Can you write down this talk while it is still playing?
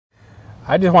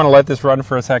I just want to let this run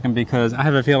for a second because I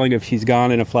have a feeling if she's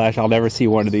gone in a flash, I'll never see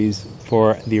one of these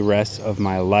for the rest of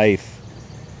my life.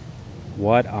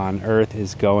 What on earth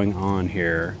is going on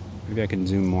here? Maybe I can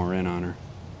zoom more in on her.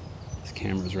 This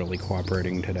camera's really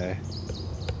cooperating today.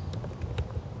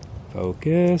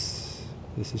 Focus.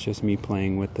 This is just me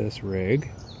playing with this rig.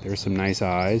 There's some nice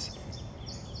eyes.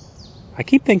 I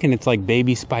keep thinking it's like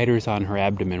baby spiders on her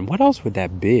abdomen. What else would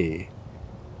that be?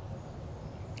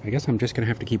 I guess I'm just gonna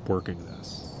have to keep working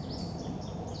this.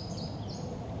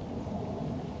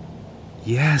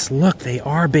 Yes, look, they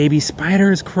are baby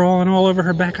spiders crawling all over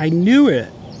her back. I knew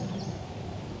it.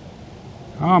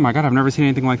 Oh my God, I've never seen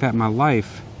anything like that in my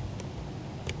life.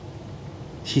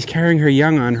 She's carrying her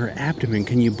young on her abdomen.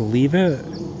 Can you believe it?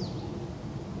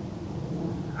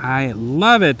 I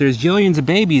love it. There's jillions of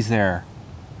babies there.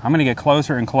 I'm gonna get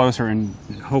closer and closer and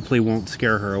hopefully won't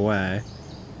scare her away.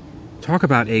 Talk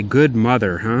about a good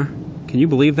mother, huh? Can you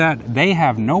believe that? They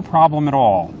have no problem at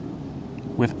all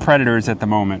with predators at the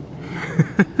moment.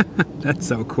 That's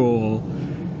so cool.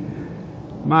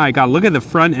 My God, look at the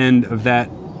front end of that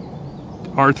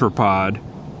arthropod.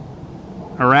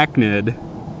 Arachnid.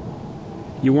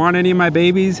 You want any of my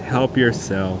babies? Help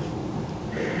yourself.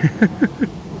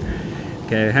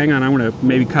 Okay, hang on. I'm going to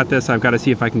maybe cut this. I've got to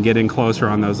see if I can get in closer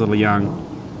on those little young.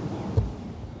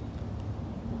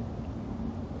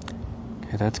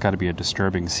 Okay, that's got to be a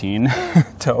disturbing scene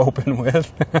to open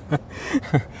with.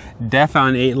 Death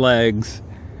on 8 legs.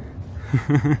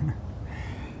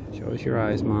 Show us your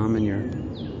eyes, Mom, and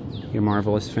your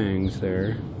marvelous fangs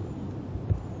there.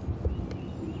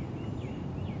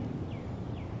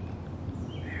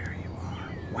 There you are.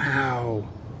 Wow.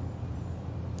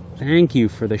 Thank you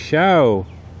for the show.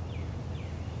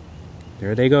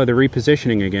 There they go, they're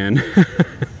repositioning again.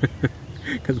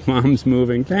 Because Mom's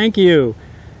moving. Thank you.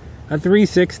 A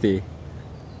 360.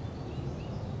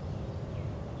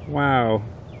 Wow.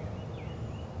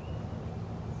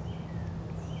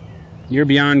 You're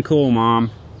beyond cool,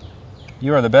 Mom.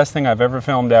 You are the best thing I've ever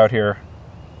filmed out here.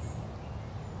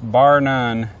 Bar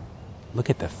none. Look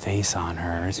at the face on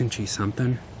her. Isn't she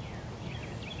something?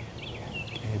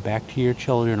 Okay, back to your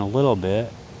children a little bit.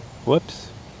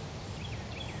 Whoops.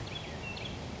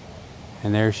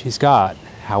 And there she's got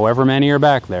however many are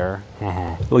back there.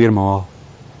 Look at them all.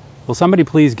 Will somebody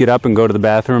please get up and go to the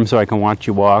bathroom so I can watch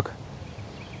you walk?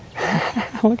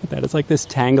 Look at that. It's like this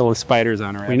tangle of spiders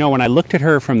on her. You know, when I looked at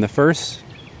her from the first,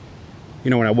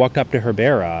 when I walked up to her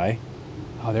bare eye.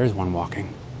 Oh, there's one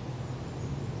walking.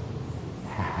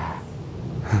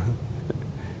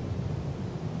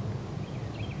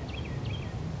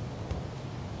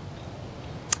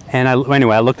 And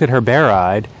anyway, I looked at her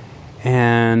bare-eyed,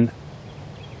 and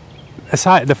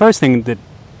the first thing that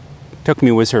took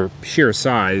me was her sheer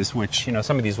size, which,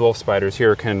 some of these wolf spiders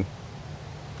here can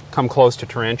come close to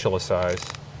tarantula size.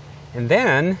 And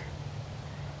then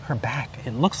her back,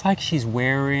 it looks like she's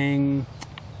wearing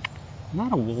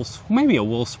not a wool, maybe a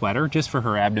wool sweater just for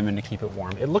her abdomen to keep it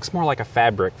warm. It looks more like a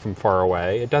fabric from far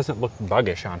away. It doesn't look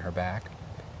buggish on her back.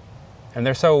 And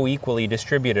they're so equally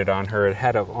distributed on her, it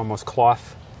had a almost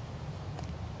cloth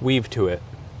weave to it.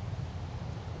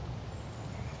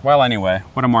 Well, anyway,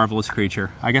 what a marvelous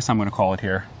creature. I guess I'm going to call it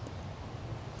here.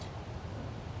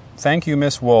 Thank you,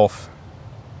 Miss Wolf,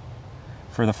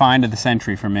 for the find of the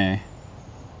century for me.